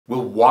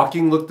Will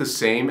walking look the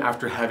same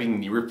after having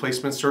knee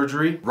replacement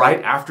surgery?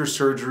 Right after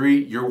surgery,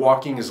 your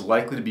walking is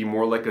likely to be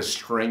more like a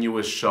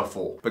strenuous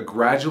shuffle. But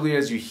gradually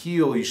as you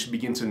heal, you should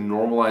begin to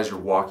normalize your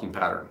walking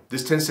pattern.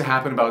 This tends to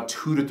happen about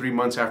 2 to 3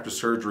 months after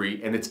surgery,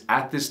 and it's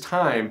at this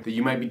time that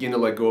you might begin to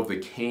let go of the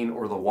cane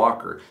or the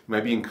walker. You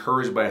might be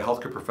encouraged by a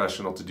healthcare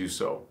professional to do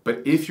so.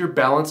 But if your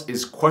balance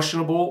is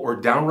questionable or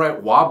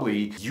downright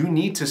wobbly, you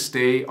need to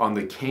stay on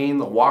the cane,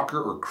 the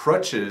walker, or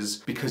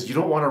crutches because you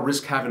don't want to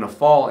risk having a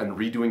fall and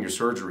redoing your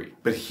surgery.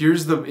 But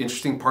here's the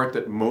interesting part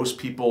that most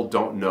people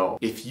don't know.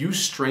 If you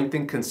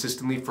strengthen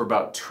consistently for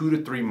about 2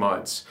 to 3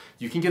 months,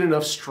 you can get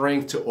enough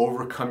strength to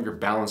overcome your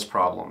balance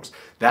problems.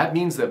 That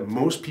means that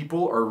most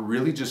people are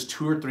really just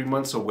 2 or 3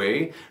 months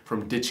away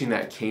from ditching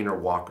that cane or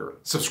walker.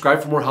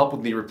 Subscribe for more help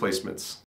with knee replacements.